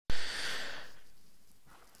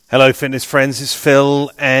Hello fitness friends, it's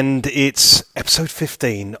Phil and it's episode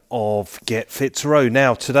 15 of Get Fit to Row.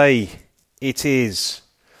 Now today it is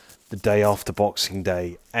the day after Boxing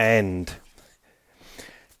Day and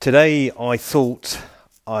today I thought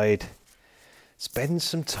I'd spend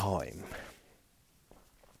some time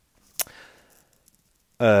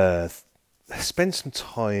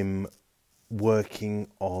working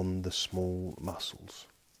on the small muscles,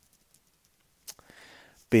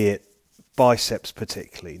 be it biceps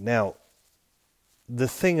particularly. Now, the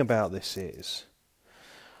thing about this is,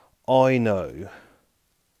 I know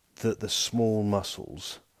that the small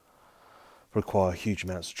muscles require huge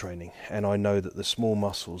amounts of training, and I know that the small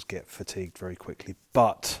muscles get fatigued very quickly,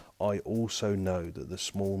 but I also know that the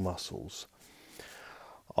small muscles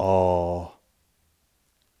are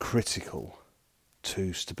critical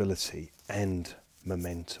to stability and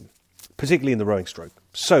momentum, particularly in the rowing stroke.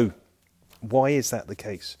 So, why is that the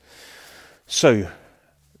case? So,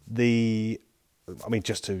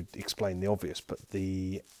 just to explain the obvious, but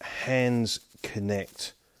the hands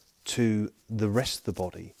connect to the rest of the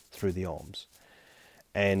body through the arms.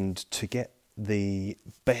 And to get the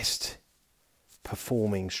best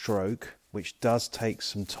performing stroke, which does take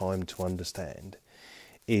some time to understand,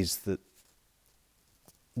 is that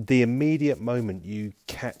the immediate moment you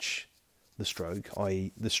catch the stroke,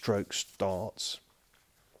 i.e. the stroke starts,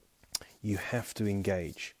 you have to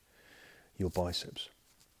engage your biceps.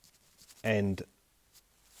 And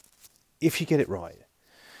if you get it right,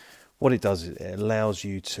 what it does is it allows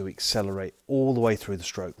you to accelerate all the way through the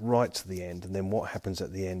stroke right to the end, and then what happens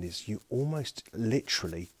at the end is you almost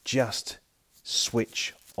literally just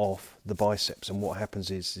switch off the biceps, and what happens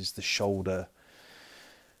is the shoulder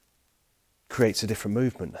creates a different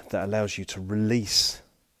movement that allows you to release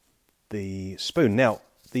the spoon. Now,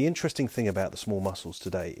 the interesting thing about the small muscles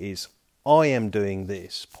today is I am doing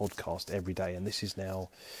this podcast every day, and this is now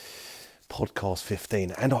podcast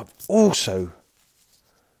 15. And I'm also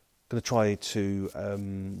going to try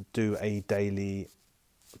to do a daily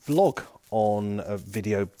vlog a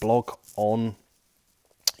video blog on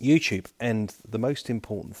YouTube. And the most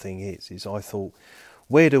important thing is I thought,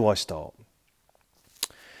 where do I start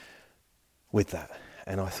with that?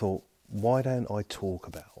 And I thought, why don't I talk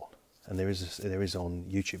about, and there is on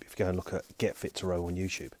YouTube, if you go and look at Get Fit to Row on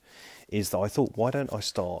YouTube, is that I thought, why don't I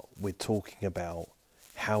start with talking about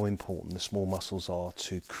how important the small muscles are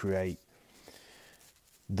to create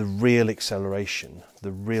the real acceleration,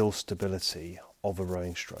 the real stability of a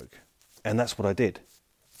rowing stroke. And that's what I did.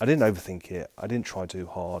 I didn't overthink it. I didn't try too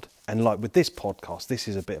hard. And like with this podcast, this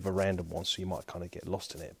is a bit of a random one, so you might kind of get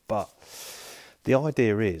lost in it. But the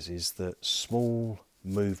idea is that small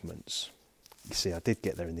movements, you see, I did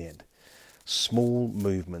get there in the end. Small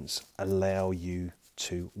movements allow you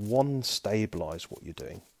to, one, stabilise what you're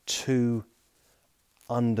doing, two,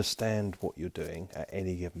 understand what you're doing at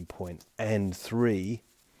any given point, and three,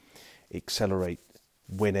 accelerate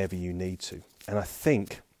whenever you need to. And I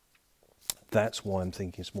think that's why I'm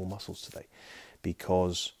thinking small muscles today,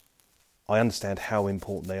 because I understand how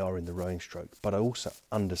important they are in the rowing stroke, but I also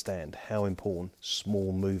understand how important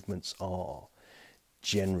small movements are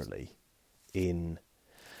generally in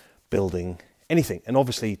building anything. And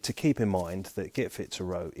obviously, to keep in mind that Get Fit to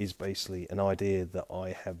Row is basically an idea that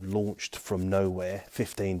I have launched from nowhere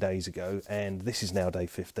 15 days ago, and this is now day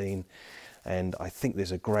 15, and I think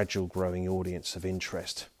there's a gradual growing audience of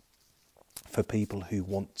interest for people who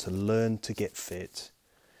want to learn to get fit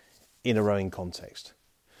in a rowing context.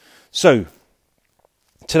 So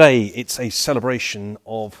today it's a celebration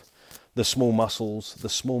of the small muscles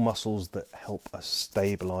that help us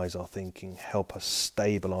stabilise our thinking, help us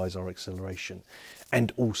stabilise our acceleration,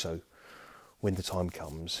 and also, when the time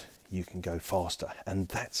comes, you can go faster. And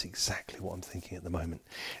that's exactly what I'm thinking at the moment.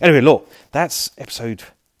 Anyway, look, that's episode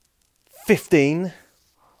 15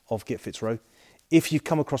 of Get Fit to Row. If you've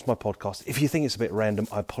come across my podcast, if you think it's a bit random,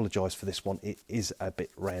 I apologise for this one. It is a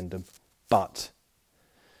bit random, but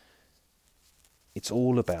it's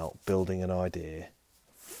all about building an idea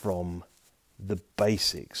from the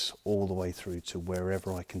basics all the way through to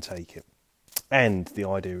wherever I can take it. And the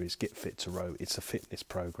idea is Get Fit to Row. It's a fitness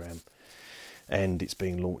program, and it's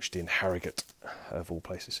being launched in Harrogate, of all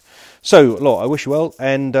places. So, look, I wish you well,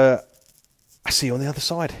 and I see you on the other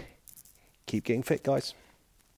side. Keep getting fit, guys.